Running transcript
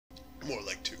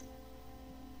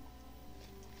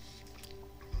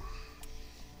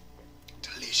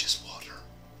just water.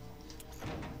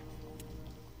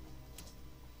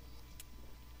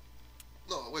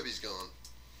 No, Webby's gone.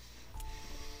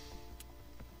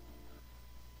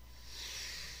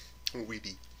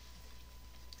 Weeby.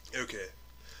 Okay.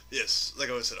 Yes, like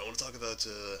I said, I want to talk about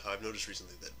how I've noticed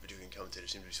recently that video game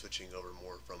commentators seem to be switching over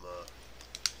more from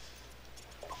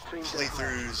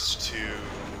playthroughs to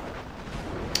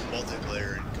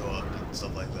multiplayer and co-op and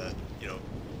stuff like that. You know,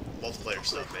 multiplayer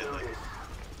stuff mainly.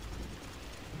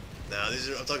 Now,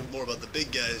 I'm talking more about the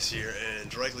big guys here, and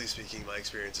directly speaking, my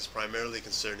experience is primarily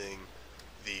concerning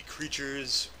the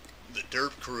creatures, the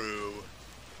derp crew,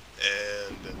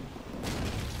 and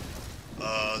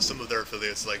some of their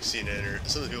affiliates like CNNers,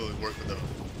 some of the people who work with them,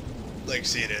 like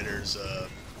CNNers.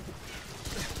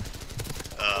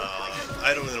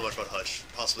 I don't really know much about Hutch,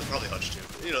 probably Hutch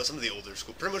too. You know, some of the older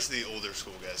school, pretty much the older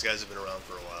school guys who've been around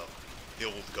for a while, the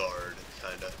old guard,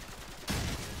 kinda.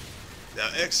 Now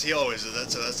X, he always does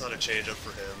that, so that's not a change up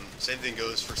for him. Same thing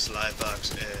goes for Sly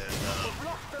Fox and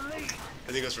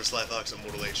I think goes for Sly Fox and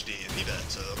Mortal HD and Ebat,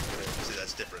 so see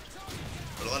that's different.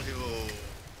 But a lot of people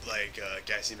like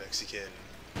Gassy Mexican,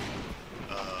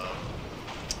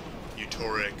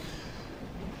 Utoric,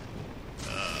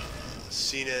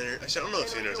 CNN. Actually, I don't know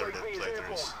if CNNers ever did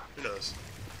playthroughs. Who knows?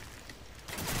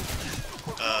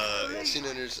 Yeah,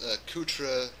 CNNers,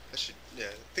 Kutra. Yeah, I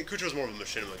think Kutra's more of a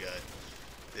machinima guy.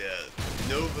 Yeah,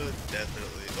 Nova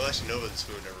definitely. Well, actually, Nova and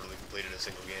Spoon never really completed a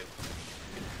single game.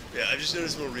 Yeah, I've just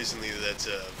noticed more recently that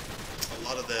a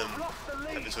lot of them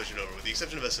have been switching over, with the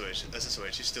exception of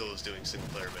SSOH. He still is doing single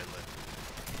player mainly.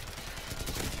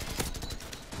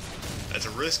 That's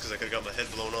a risk because I could have got my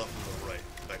head blown off from the right.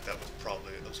 In fact, that was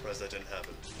probably. I'm surprised that didn't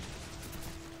happen.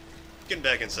 Getting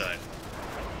back inside.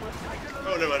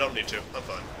 Oh no, I don't need to. I'm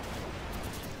fine.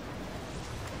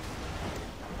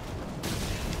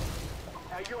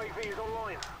 UAV is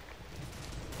online.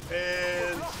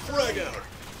 And frag out.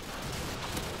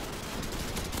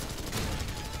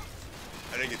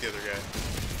 I didn't get the other guy.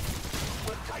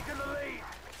 We're taking the lead.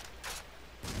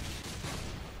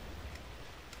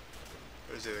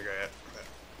 Where's the other guy at?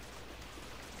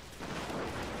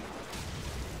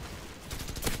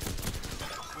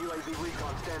 UAV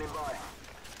recon standing by.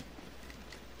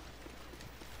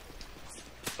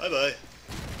 Bye bye.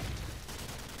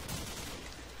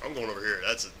 I'm going over here.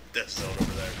 That's a death zone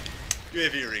over there.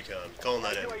 UAV recon. Calling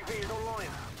that in. UAV is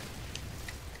online.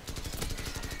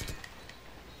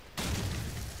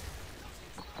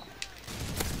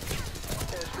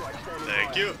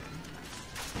 Thank you.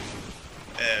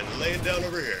 And laying down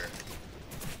over here.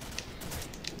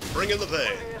 Bring in the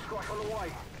pain.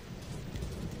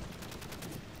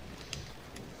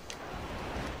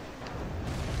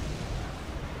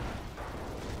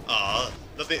 Ah,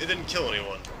 nothing. It didn't kill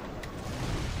anyone.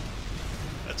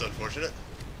 That's unfortunate.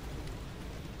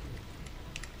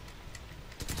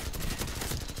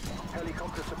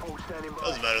 Helicopter support standing by.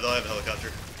 Doesn't matter though. I have a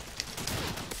helicopter.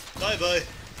 Bye bye.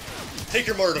 Take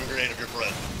your martyrdom grenade of your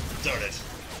friend. Darn it.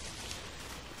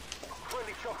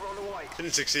 Friendly chopper on the way.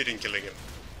 Didn't succeed in killing him.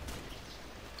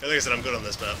 Like I said, I'm good on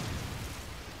this map.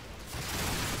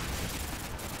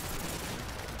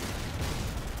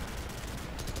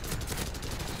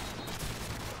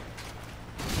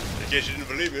 In case you didn't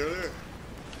believe me earlier.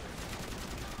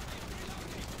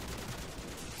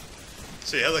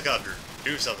 See, helicopter,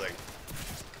 do something.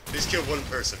 Please kill one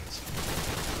person.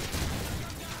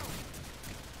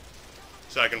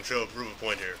 So I can prove a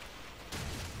point here.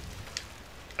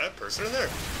 That person in there?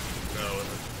 No.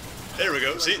 There we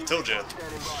go. See, told you.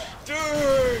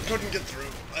 Dude, couldn't get through.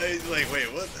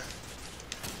 Wait, what?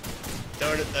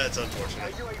 Darn it, that's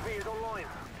unfortunate. UAV is online.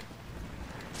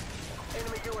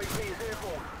 Enemy UAV is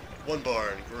airborne. One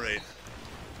barn, great.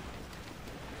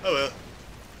 Oh well.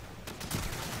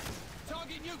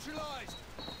 Target neutralized.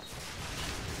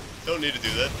 Don't need to do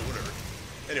that, but whatever.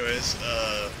 Anyways,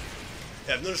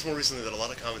 yeah, I've noticed more recently that a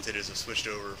lot of commentators have switched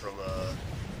over from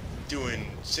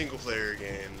doing single-player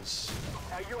games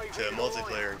to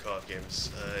multiplayer and co-op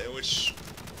games, which,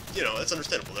 you know, that's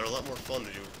understandable. They're a lot more fun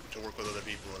to work with other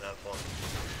people and have fun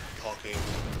talking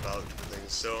about different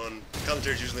things. So,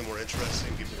 commentary is usually more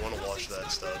interesting. People want to watch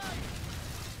that stuff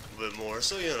a bit more.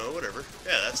 So, you know, whatever.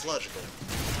 Yeah, that's logical.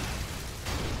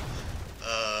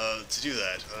 To do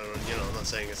that, you know, I'm not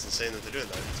saying it's insane that they're doing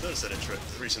that. I've noticed that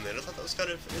recently, and I thought that was kind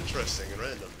of interesting and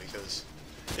random because,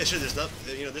 yeah, sure, there's not,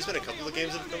 you know, there's been a couple of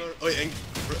games that have come out. Oh, yeah, and,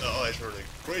 I just heard a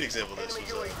great example of this was,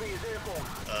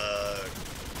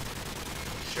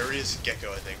 Curious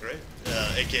Gecko, I think, right?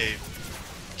 aka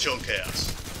Chilled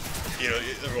Chaos. You know,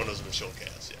 everyone knows him as Chilled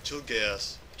Chaos. Yeah, Chilled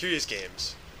Chaos. Curious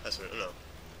Games. That's what, no.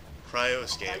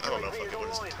 Cryos Game. I don't know fucking what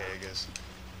his tag is.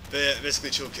 Basically,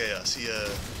 Chill Chaos.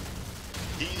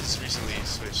 He's recently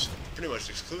switched pretty much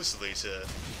exclusively to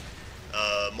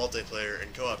multiplayer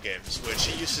and co-op games, which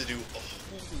he used to do a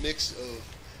whole mix of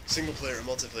single player and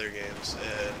multiplayer games,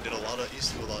 and did a lot of he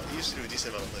used to do a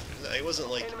decent amount of playthroughs. It wasn't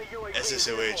like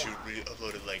SSOH who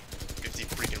uploaded like 50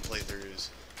 freaking playthroughs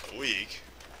a week.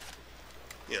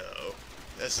 You know,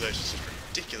 SSOH is just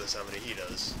ridiculous how many he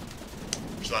does.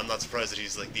 So I'm not surprised that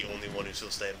he's like the only one who's still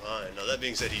staying behind. Now that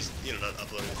being said, he's not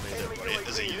uploading as many as everybody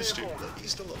as he used to, but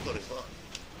he's still uploading fine.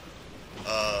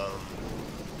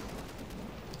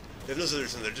 They've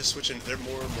noticed that they're just switching. They're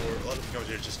more and more. A lot of the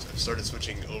commentators just have started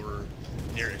switching over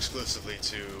near exclusively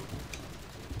to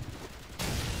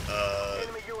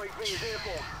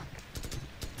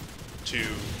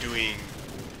doing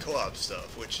co-op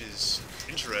stuff, which is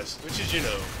interesting. Which is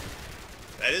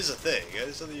that is a thing. That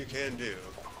is something you can do.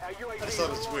 I just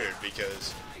thought it's weird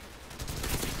because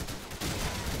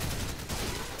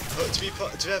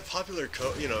to have popular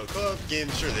co-op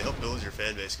games, sure, they help build your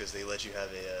fan base because they let you have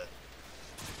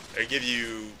or give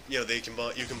you, you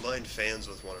combine fans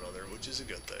with one another, which is a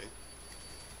good thing.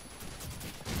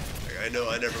 Like, I know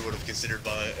I never would have considered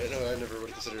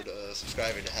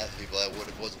subscribing to half the people I would if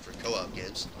it wasn't for co-op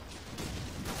games.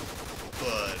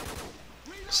 But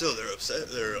still, they're upset.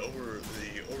 The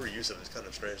overuse of it is kind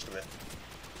of strange to me.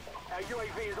 Our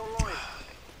UAV is online.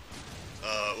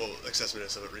 Well,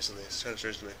 accessibility of it recently. It's kind of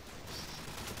strange to me.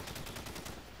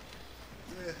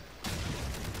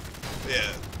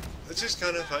 Yeah. It's just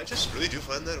kind of, I just really do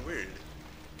find that weird.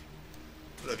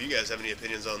 I don't know if you guys have any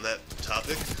opinions on that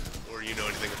topic, or you know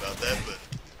anything about that, but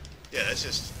yeah, that's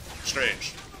just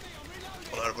strange. I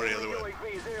don't know how to put it any other way.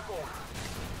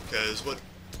 Because what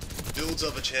builds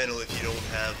up a channel if you don't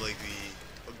have, like,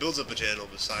 what builds up a channel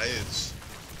besides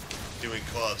doing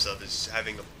co-op stuff is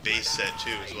having a base set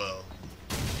too as well.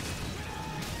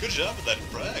 Good job with that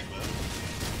frag, man.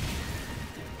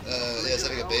 Yeah, it's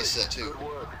having a base set too.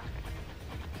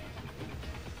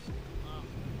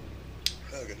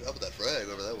 Oh, good job with that frag,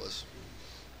 whoever that was.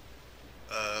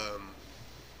 I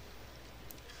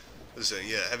was saying,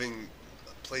 yeah, having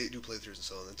do playthroughs and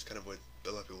so on, that's kind of what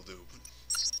a lot of people do.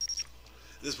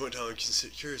 At this point in time, I'm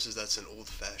curious if that's an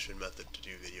old-fashioned method to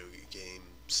do video game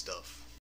stuff